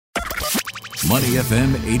Money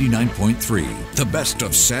FM 89.3, the best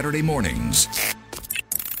of Saturday mornings.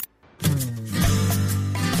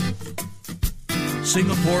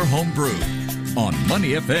 Singapore Homebrew on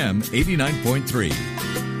Money FM 89.3.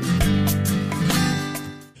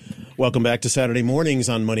 Welcome back to Saturday Mornings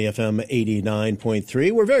on Money FM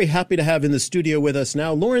 89.3. We're very happy to have in the studio with us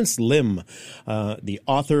now Lawrence Lim, the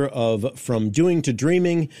author of From Doing to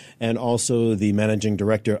Dreaming and also the managing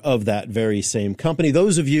director of that very same company.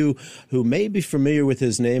 Those of you who may be familiar with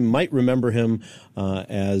his name might remember him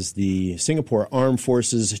as the Singapore Armed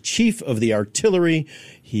Forces Chief of the Artillery.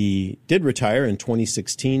 He did retire in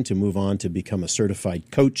 2016 to move on to become a certified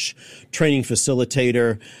coach, training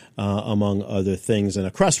facilitator, among other things, and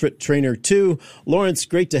a CrossFit trainer too. Lawrence,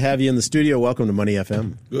 great to have you in the studio. Welcome to Money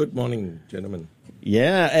FM. Good morning, gentlemen.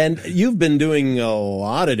 Yeah, and you've been doing a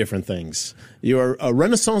lot of different things. You're a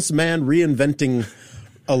Renaissance man reinventing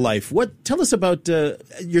a life. Tell us about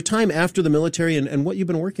your time after the military and what you've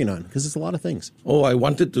been working on, because it's a lot of things. Oh, I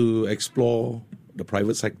wanted to explore the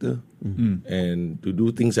private sector and to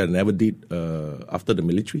do things that I never did after the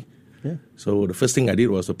military. Yeah. So the first thing I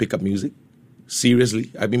did was to pick up music. Seriously,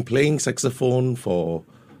 I've been playing saxophone for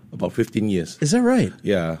about 15 years. Is that right?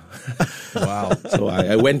 Yeah. Wow. So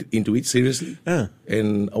I went into it seriously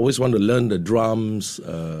and always wanted to learn the drums.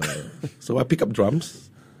 So I pick up drums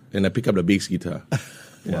and I pick up the bass guitar.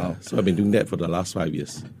 Yeah. Wow. So I've been doing that for the last 5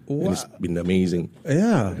 years. Wow. And it's been amazing.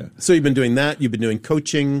 Yeah. So you've been doing that. You've been doing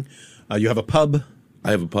coaching. You have a pub.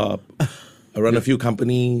 I have a pub. I run a few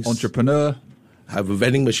companies. Entrepreneur. I have a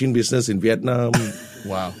vending machine business in Vietnam.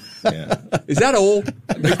 Wow. Yeah. Is that all?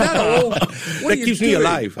 Is that all? That keeps me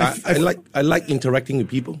alive. I like interacting with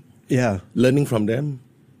people. Yeah. Learning from them.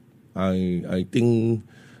 I think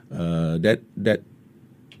that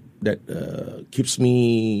keeps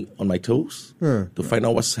me on my toes to find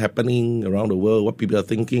out what's happening around the world, what people are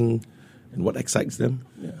thinking, and what excites them.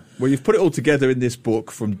 Yeah. Well, you've put it all together in this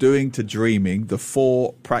book, From Doing to Dreaming, the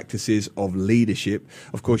 4 practices of leadership.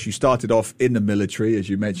 Of course, you started off in the military, as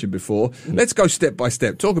you mentioned before. Let's go step by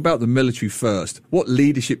step. Talk about the military first. What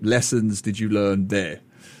leadership lessons did you learn there?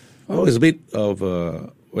 Oh, it's a bit of...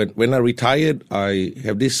 when I retired, I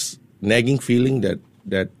have this nagging feeling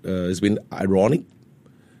that has been ironic.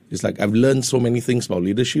 It's like I've learned so many things about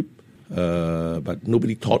leadership, but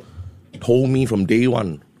nobody told me from day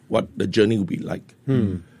one what the journey would be like.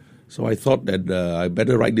 So I thought that I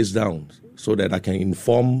better write this down so that I can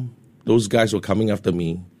inform those guys who are coming after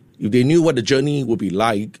me. If they knew what the journey would be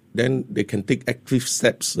like, then they can take active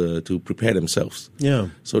steps to prepare themselves. Yeah.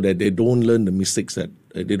 So that they don't learn the mistakes that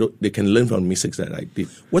they can learn from the mistakes that I did.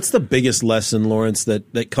 What's the biggest lesson, Lawrence,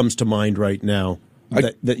 that comes to mind right now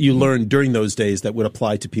that you learned during those days that would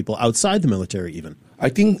apply to people outside the military even? I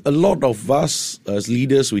think a lot of us as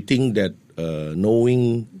leaders, we think that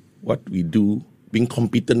knowing what we do, being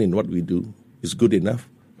competent in what we do is good enough.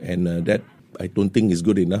 And that I don't think is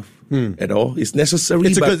good enough at all. It's necessary.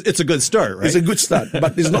 It's a good start, right? It's a good start,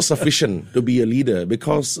 but it's not sufficient to be a leader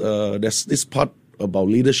because there's this part about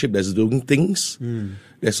leadership that's doing things.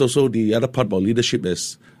 There's also the other part about leadership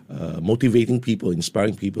that's motivating people,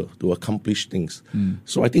 inspiring people to accomplish things.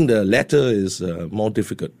 So I think the latter is more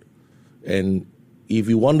difficult. And if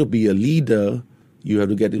you want to be a leader, you have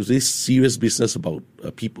to get into this serious business about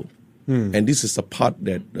people. And this is the part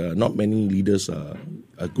that not many leaders are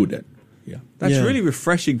good at. Yeah. That's really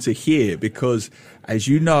refreshing to hear because, as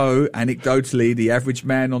you know, anecdotally, the average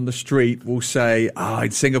man on the street will say,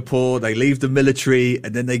 in Singapore, they leave the military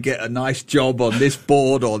and then they get a nice job on this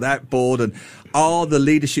board or that board. And are the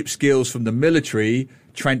leadership skills from the military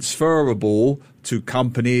transferable to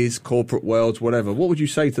companies, corporate worlds, whatever? What would you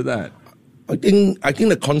say to that? I think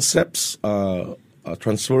the concepts are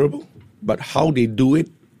transferable, but how they do it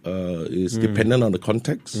is dependent on the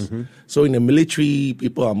context. So in the military,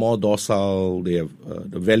 people are more docile. They have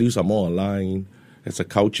the values are more aligned. It's a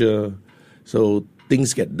culture, so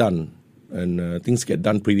things get done, and things get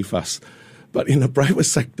done pretty fast. But in the private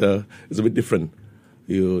sector, it's a bit different.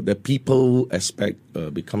 The people aspect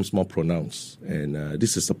becomes more pronounced, and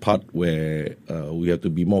this is the part where we have to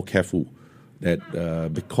be more careful.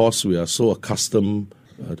 That because we are so accustomed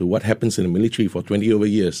to what happens in the military for 20 over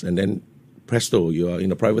years, and then presto, you are in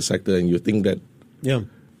the private sector and you think that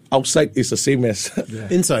outside is the same as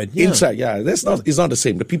inside. Inside, it's not the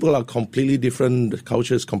same. The people are completely different. The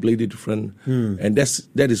culture is completely different, and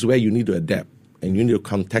that is where you need to adapt and you need to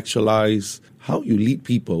contextualize how you lead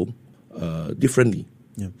people differently.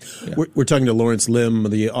 Yeah. We're talking to Lawrence Lim,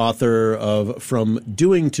 the author of From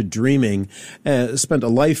Doing to Dreaming. Spent a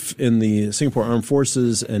life in the Singapore Armed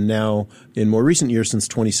Forces, and now, in more recent years, since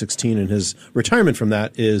 2016, and his retirement from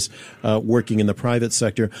that is working in the private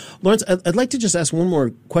sector. Lawrence, I'd like to just ask one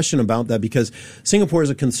more question about that, because Singapore is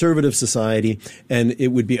a conservative society, and it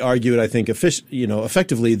would be argued, I think,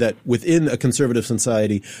 effectively, that within a conservative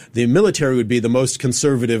society, the military would be the most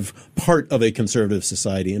conservative part of a conservative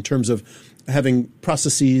society in terms of having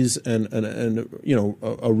processes and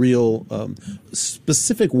a real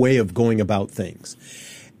specific way of going about things.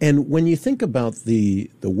 And when you think about the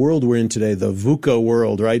world we're in today, the VUCA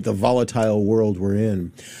world, right, the volatile world we're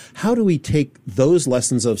in, how do we take those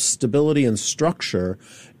lessons of stability and structure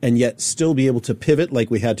and yet still be able to pivot like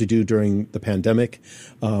we had to do during the pandemic,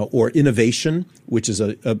 or innovation, which is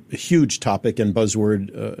a huge topic and buzzword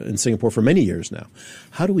in Singapore for many years now?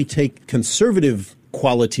 How do we take conservative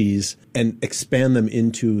qualities and expand them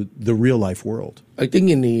into the real life world? I think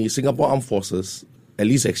in the Singapore Armed Forces, at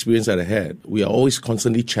least the experience that I had, we are always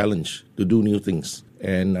constantly challenged to do new things.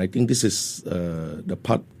 And I think this is the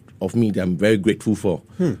part of me that I'm very grateful for,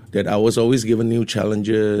 that I was always given new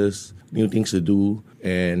challenges, new things to do,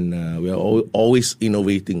 and we are always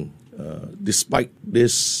innovating, despite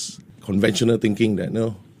this conventional thinking that,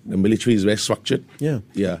 the military is very structured.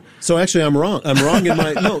 Yeah. So actually, I'm wrong. I'm wrong in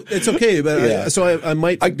my. No, it's okay. But I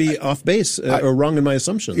might be off base or wrong in my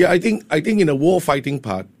assumption. Yeah, I think in the war fighting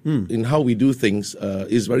part, in how we do things,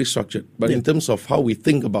 is very structured. But in terms of how we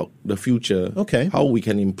think about the future, how we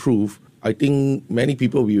can improve, I think many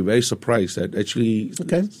people will be very surprised that actually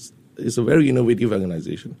it's a very innovative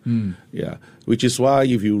organization. Yeah, which is why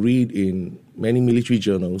if you read in many military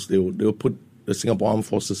journals, they will put the Singapore Armed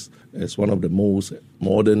Forces as one of the most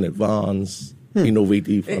modern, advanced,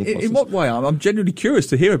 innovative armed forces. In what way? I'm genuinely curious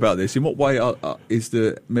to hear about this. In what way is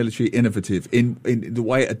the military innovative? In the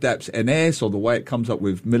way it adapts NS, or the way it comes up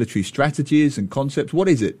with military strategies and concepts? What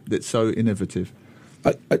is it that's so innovative?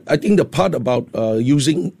 I think the part about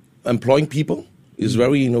employing people is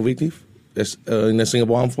very innovative in the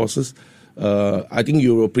Singapore Armed Forces. I think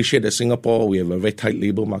you will appreciate that Singapore, we have a very tight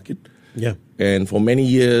labour market. Yeah. And for many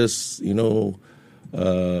years,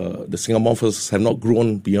 the Singapore Armed Forces have not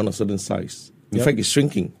grown beyond a certain size. In fact, it's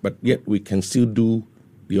shrinking, but yet we can still do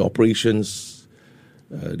the operations,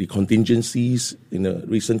 the contingencies in the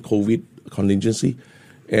recent COVID contingency.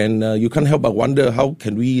 And you can't help but wonder, how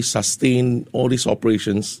can we sustain all these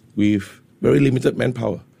operations with very limited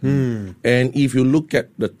manpower? And if you look at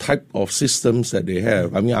the type of systems that they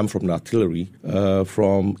have, I'm from the artillery,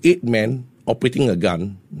 from 8 men operating a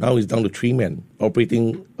gun, now it's down to 3 men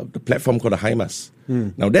operating the platform called a HIMARS.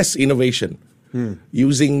 Now that's innovation,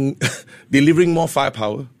 delivering more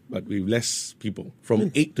firepower, but with less people,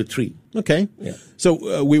 from 8 to 3. Okay. Yeah.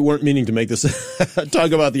 So we weren't meaning to make this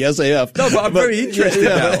talk about the SAF. No, but I'm very interested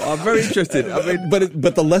now. I'm very interested. I mean,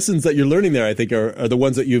 but the lessons that you're learning there, I think, are the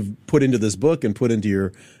ones that you've put into this book and put into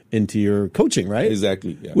your coaching, right?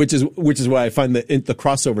 Exactly. Yeah. Which is why I find the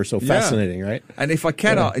crossover so fascinating, right? And if I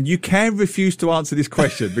cannot, and you can refuse to answer this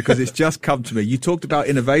question because it's just come to me. You talked about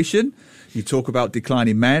innovation. You talk about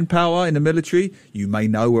declining manpower in the military. You may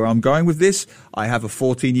know where I'm going with this. I have a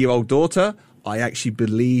 14-year-old daughter. I actually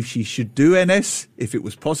believe she should do NS if it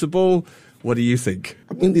was possible. What do you think?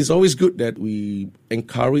 I mean, it's always good that we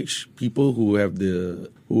encourage people who have the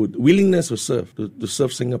willingness to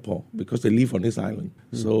serve Singapore, because they live on this island.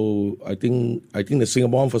 So I think the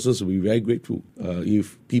Singapore Armed Forces will be very grateful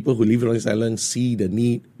if people who live on this island see the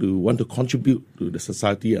need to want to contribute to the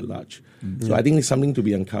society at large. So I think it's something to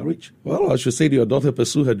be encouraged. Well, I should say to your daughter,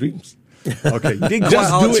 pursue her dreams. Okay, you didn't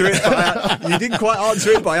quite answer it. You didn't quite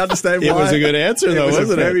answer it, but I understand why. It was a good answer, though, wasn't it? It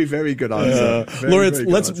was a very, very good answer. Lawrence,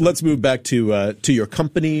 let's move back to your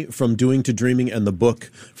company, From Doing to Dreaming, and the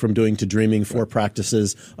book, From Doing to Dreaming, 4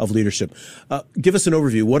 Practices of Leadership. Give us an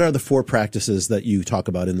overview. What are the 4 practices that you talk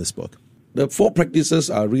about in this book? The 4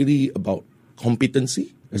 practices are really about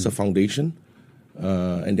competency as a foundation,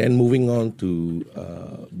 and then moving on to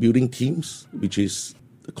building teams, which is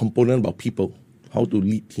the component about people, how to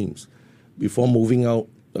lead teams, before moving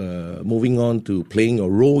on to playing a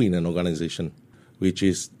role in an organization, which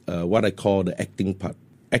is what I call the acting part,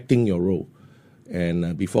 acting your role,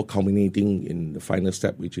 and before culminating in the final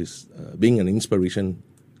step, which is being an inspiration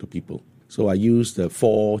to people. So I use the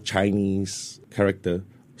 4 Chinese character,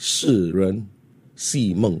 世人,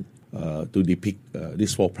 戏梦, to depict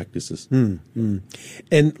these 4 practices.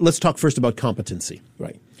 And let's talk first about competency.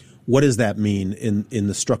 Right. What does that mean in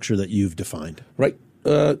the structure that you've defined? Right.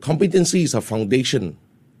 Competency is a foundation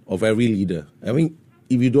of every leader. I mean,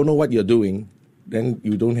 if you don't know what you're doing, then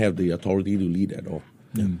you don't have the authority to lead at all.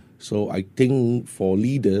 So I think for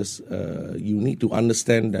leaders, you need to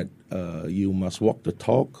understand that you must walk the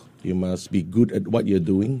talk. You must be good at what you're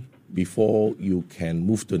doing before you can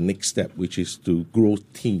move to the next step, which is to grow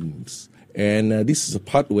teams. And this is a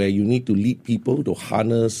part where you need to lead people to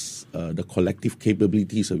harness the collective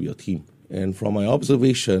capabilities of your team. And from my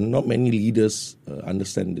observation, not many leaders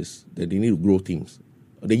understand this, that they need to grow teams.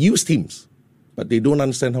 They use teams, but they don't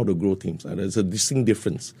understand how to grow teams. And there's a distinct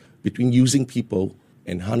difference between using people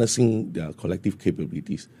and harnessing their collective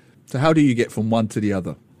capabilities. So how do you get from one to the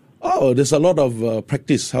other? Oh, there's a lot of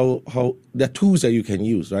practice. How there are tools that you can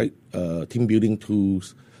use, right? Team building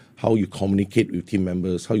tools, how you communicate with team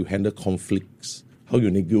members, how you handle conflicts, how you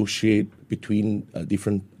negotiate between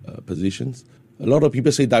different positions. A lot of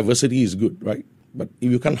people say diversity is good, right? But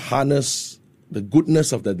if you can't harness the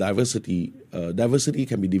goodness of the diversity, diversity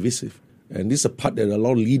can be divisive. And this is a part that a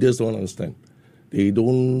lot of leaders don't understand. They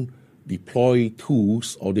don't deploy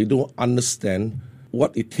tools, or they don't understand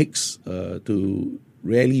what it takes to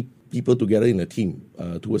rally people together in a team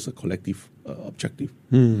towards a collective objective.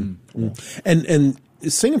 And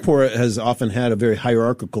Singapore has often had a very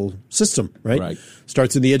hierarchical system, right? Right.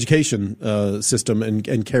 Starts in the education system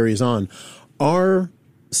and carries on. Are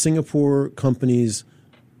Singapore companies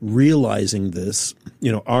realizing this?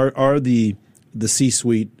 You know, are the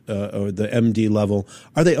C-suite or the MD level,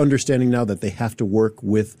 are they understanding now that they have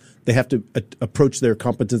to they have to approach their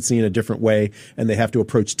competency in a different way, and they have to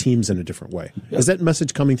approach teams in a different way? Yeah. Is that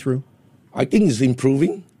message coming through? I think it's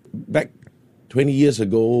improving. Back 20 years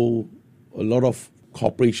ago, a lot of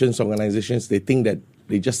corporations, organizations, they think that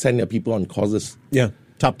they just send their people on courses. Yeah,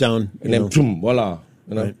 top down. And then, boom, voila,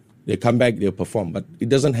 right. They come back, they'll perform. But it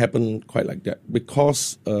doesn't happen quite like that,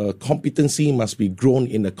 because competency must be grown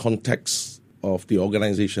in the context of the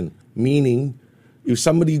organization. Meaning, if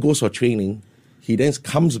somebody goes for training, he then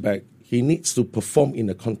comes back, he needs to perform in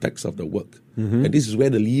the context of the work. Mm-hmm. And this is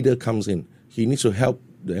where the leader comes in. He needs to help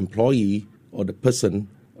the employee or the person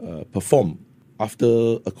perform.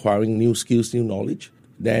 After acquiring new skills, new knowledge,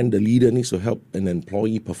 then the leader needs to help an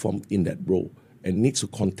employee perform in that role, and needs to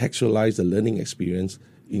contextualize the learning experience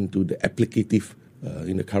into the applicative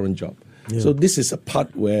in the current job. Yeah. So this is a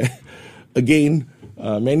part where, again,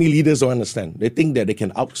 many leaders don't understand. They think that they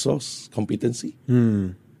can outsource competency.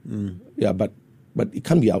 Yeah, but it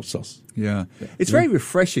can't be outsourced. Yeah. It's very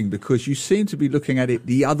refreshing, because you seem to be looking at it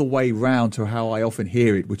the other way round to how I often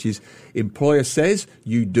hear it, which is employer says,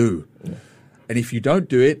 you do. Yeah. And if you don't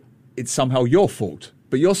do it, it's somehow your fault.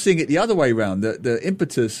 But you're seeing it the other way around. The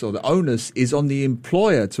impetus or the onus is on the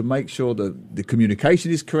employer to make sure that the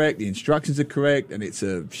communication is correct, the instructions are correct, and it's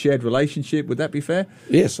a shared relationship. Would that be fair?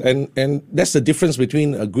 Yes, and that's the difference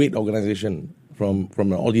between a great organization from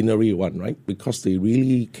an ordinary one, right? Because they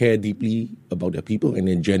really care deeply about their people, and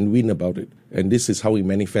they're genuine about it. And this is how it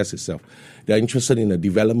manifests itself. They're interested in the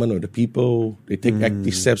development of the people. They take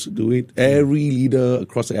active steps to do it. Every leader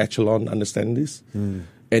across the echelon understands this.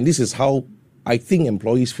 And this is how I think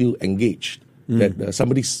employees feel engaged, that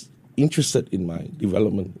somebody's interested in my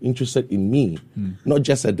development, interested in me, not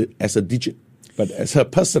just as a digit, but as a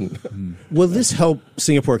person. Will this help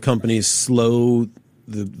Singapore companies slow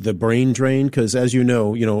the brain drain? Because as you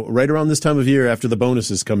know, right around this time of year, after the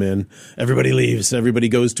bonuses come in, everybody leaves, everybody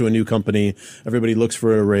goes to a new company, everybody looks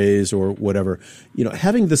for a raise or whatever.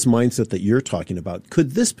 Having this mindset that you're talking about,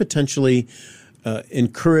 could this potentially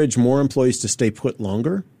encourage more employees to stay put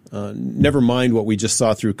longer? Never mind what we just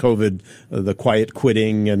saw through COVID, the quiet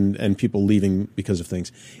quitting and people leaving because of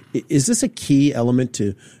things. Is this a key element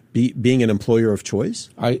to being an employer of choice?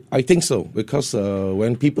 I think so, because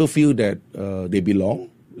when people feel that they belong,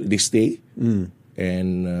 they stay.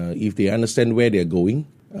 And if they understand where they're going,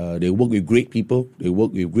 they work with great people, they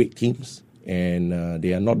work with great teams, and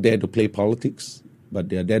they are not there to play politics, but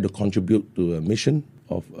they are there to contribute to a mission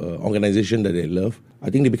of an organization that they love. I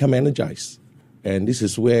think they become energized. And this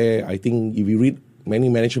is where I think if you read many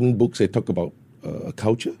management books, they talk about a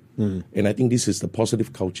culture. And I think this is the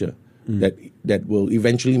positive culture that will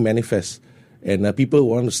eventually manifest. And people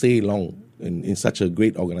want to stay long in such a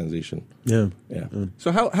great organization. Yeah.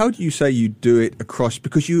 So how do you say you do it across,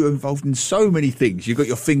 because you're involved in so many things, you've got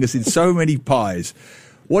your fingers in so many pies.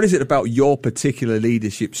 What is it about your particular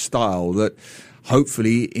leadership style that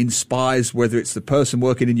hopefully inspires, whether it's the person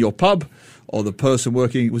working in your pub or the person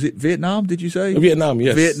working, was it Vietnam, did you say? Vietnam,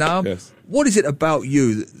 yes. Vietnam. Yes. What is it about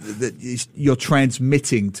you that you're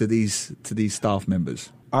transmitting to these staff members?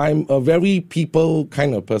 I'm a very people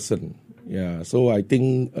kind of person. Yeah, so I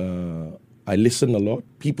think I listen a lot.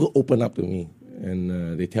 People open up to me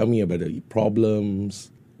and they tell me about the problems.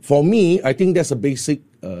 For me, I think that's a basic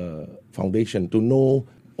foundation, to know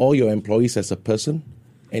all your employees as a person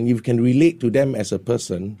And if you can relate to them as a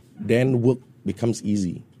person, then work becomes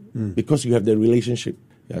easy because you have the relationship.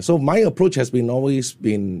 Yeah. So my approach has always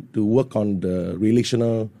been to work on the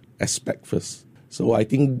relational aspect first. So I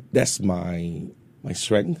think that's my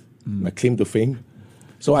strength, my claim to fame.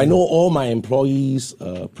 So I know all my employees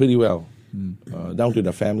pretty well, down to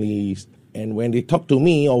the families. And when they talk to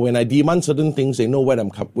me or when I demand certain things, they know where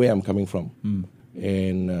I'm coming from.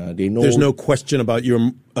 And they know... There's no question about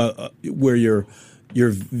where your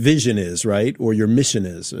vision is, right? Or your mission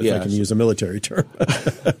is, if I can use a military term.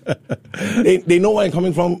 They know where I'm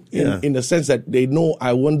coming from in the sense that they know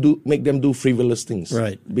I won't make them do frivolous things.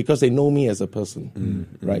 Right. Because they know me as a person.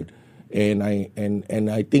 Right. And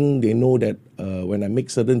I think they know that when I make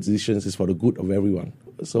certain decisions, it's for the good of everyone.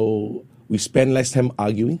 So we spend less time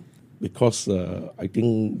arguing because I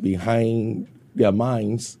think behind their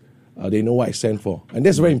minds, they know what I stand for. And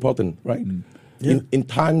that's very important, right? Yeah. In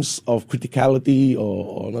times of criticality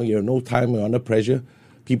or you're no time or under pressure,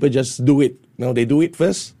 people just do it. They do it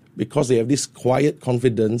first because they have this quiet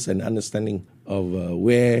confidence and understanding of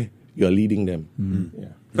where you're leading them. Yeah.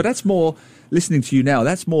 But that's more, listening to you now,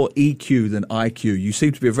 that's more EQ than IQ. You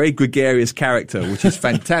seem to be a very gregarious character, which is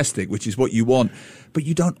fantastic, which is what you want. But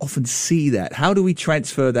you don't often see that. How do we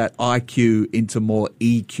transfer that IQ into more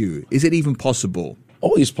EQ? Is it even possible?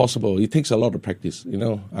 Oh, it's possible. It takes a lot of practice. I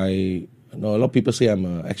know a lot of people say I'm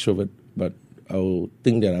an extrovert, but I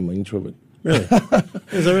think that I'm an introvert. Really?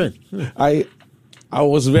 Is that right? I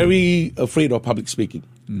was very afraid of public speaking.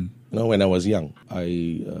 When I was young,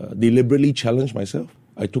 I deliberately challenged myself.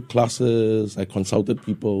 I took classes, I consulted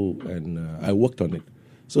people, and I worked on it.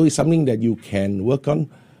 So it's something that you can work on,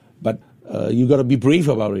 but you got to be brave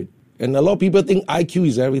about it. And a lot of people think IQ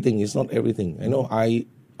is everything. It's not everything.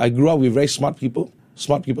 I grew up with very smart people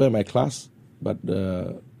in my class, but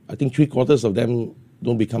I think 3/4 of them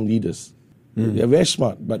don't become leaders. They're very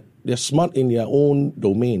smart, but they're smart in their own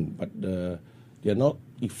domain, but they're not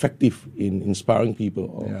effective in inspiring people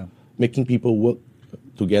or making people work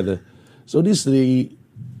together. So this is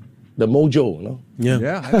the mojo, no?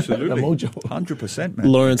 Yeah, absolutely. The mojo. 100%, man.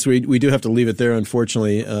 Lawrence, we do have to leave it there,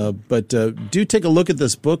 unfortunately. But do take a look at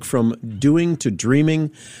this book, From Doing to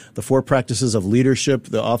Dreaming, The 4 Practices of Leadership.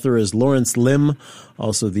 The author is Lawrence Lim,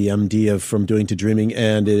 also the MD of From Doing to Dreaming,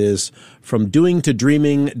 and it is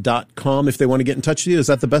fromdoingtodreaming.com. If they want to get in touch with you, is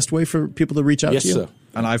that the best way for people to reach out to you? Yes, sir.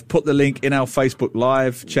 And I've put the link in our Facebook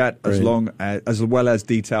Live chat as well as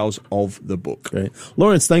details of the book. Great.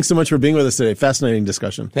 Lawrence, thanks so much for being with us today. Fascinating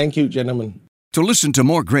discussion. Thank you, gentlemen. To listen to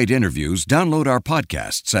more great interviews, download our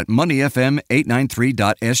podcasts at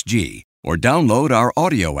moneyfm893.sg or download our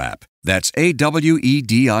audio app. That's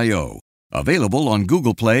AWEDIO. Available on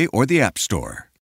Google Play or the App Store.